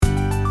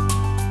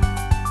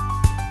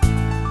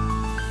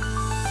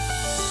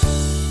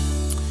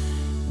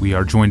We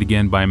are joined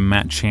again by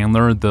Matt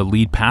Chandler, the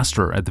lead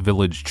pastor at the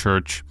Village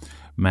Church.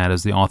 Matt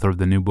is the author of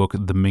the new book,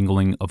 The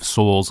Mingling of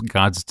Souls,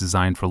 God's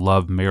Design for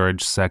Love,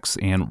 Marriage, Sex,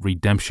 and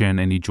Redemption,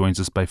 and he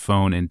joins us by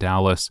phone in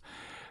Dallas.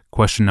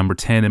 Question number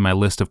 10 in my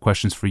list of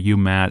questions for you,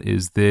 Matt,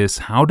 is this: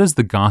 how does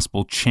the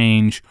gospel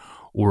change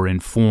or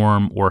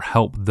inform or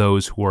help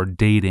those who are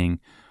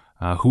dating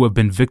who have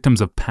been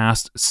victims of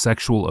past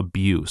sexual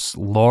abuse?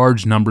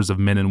 Large numbers of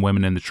men and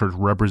women in the church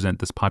represent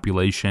this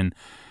population.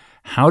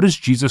 How does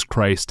Jesus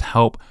Christ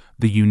help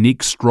the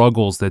unique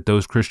struggles that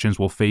those Christians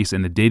will face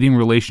in a dating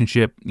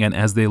relationship and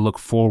as they look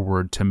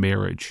forward to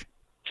marriage?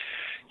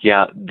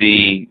 Yeah,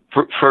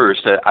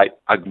 first,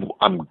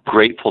 I'm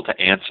grateful to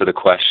answer the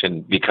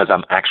question because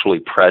I'm actually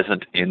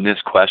present in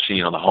this question.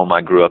 You know, the home I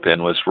grew up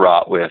in was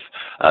wrought with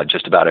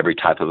just about every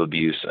type of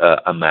abuse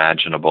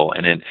imaginable,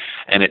 and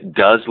it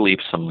does leave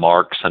some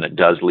marks, and it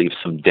does leave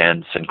some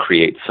dents, and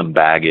create some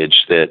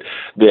baggage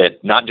that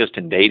not just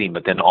in dating,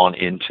 but then on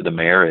into the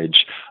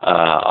marriage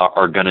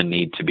are going to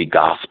need to be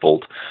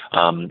gospeled.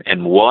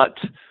 And what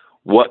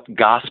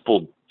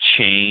gospel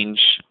change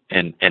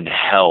and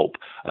help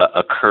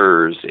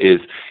occurs is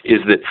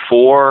that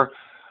for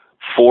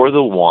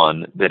the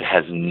one that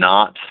has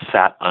not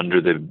sat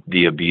under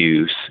the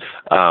abuse,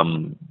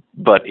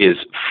 but is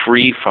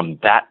free from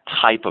that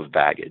type of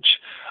baggage,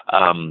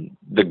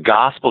 the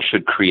gospel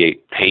should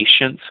create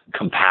patience,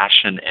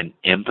 compassion, and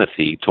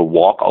empathy to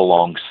walk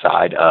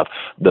alongside of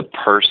the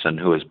person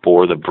who has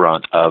bore the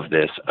brunt of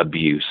this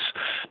abuse.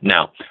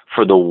 Now,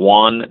 for the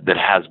one that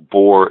has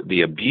bore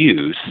the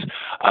abuse,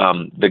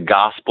 the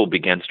gospel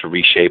begins to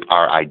reshape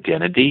our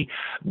identity,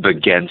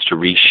 begins to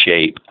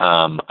reshape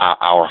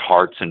our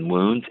hearts and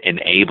wounds,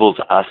 enables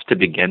us to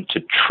begin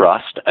to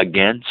trust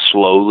again,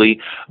 slowly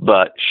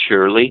but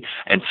surely.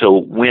 And so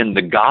when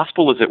the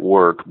gospel is at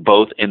work,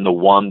 both in the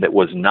one that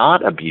was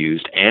not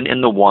abused and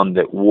in the one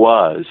that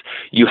was,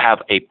 you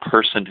have a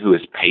person who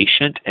is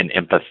patient and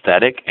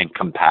empathetic and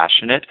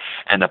compassionate,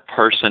 and a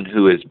person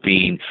who is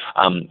being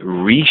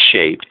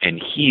reshaped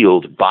and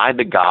healed by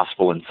the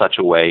gospel in such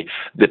a way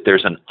that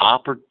there's an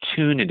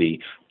opportunity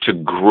to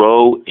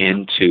grow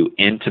into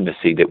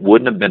intimacy that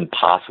wouldn't have been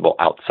possible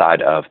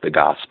outside of the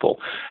gospel.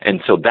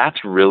 And so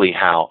that's really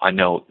how I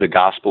know the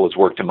gospel has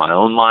worked in my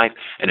own life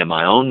and in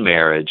my own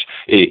marriage,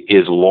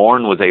 is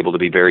Lauren was able to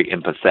be very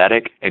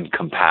empathetic and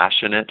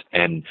compassionate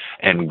and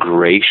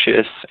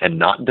gracious and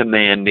not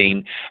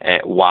demanding,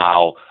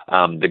 while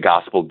the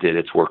gospel did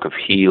its work of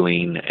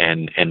healing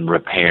and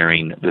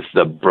repairing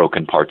the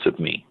broken parts of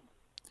me.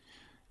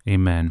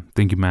 Amen.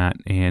 Thank you, Matt.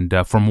 And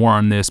for more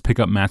on this,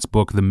 pick up Matt's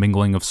book, The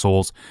Mingling of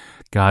Souls,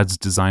 God's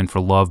Design for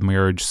Love,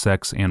 Marriage,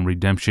 Sex, and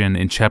Redemption.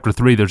 In Chapter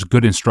 3, there's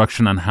good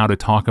instruction on how to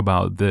talk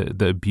about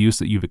the abuse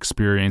that you've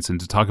experienced and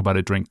to talk about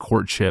it during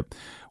courtship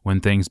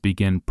when things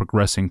begin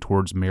progressing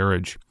towards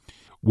marriage.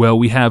 Well,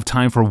 we have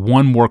time for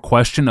one more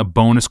question, a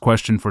bonus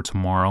question for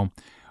tomorrow.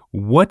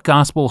 What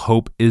gospel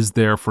hope is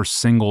there for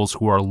singles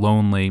who are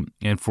lonely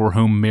and for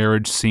whom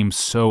marriage seems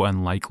so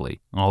unlikely?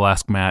 I'll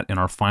ask Matt in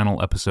our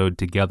final episode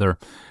together.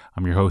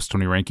 I'm your host,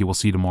 Tony Reinke. We'll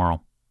see you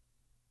tomorrow.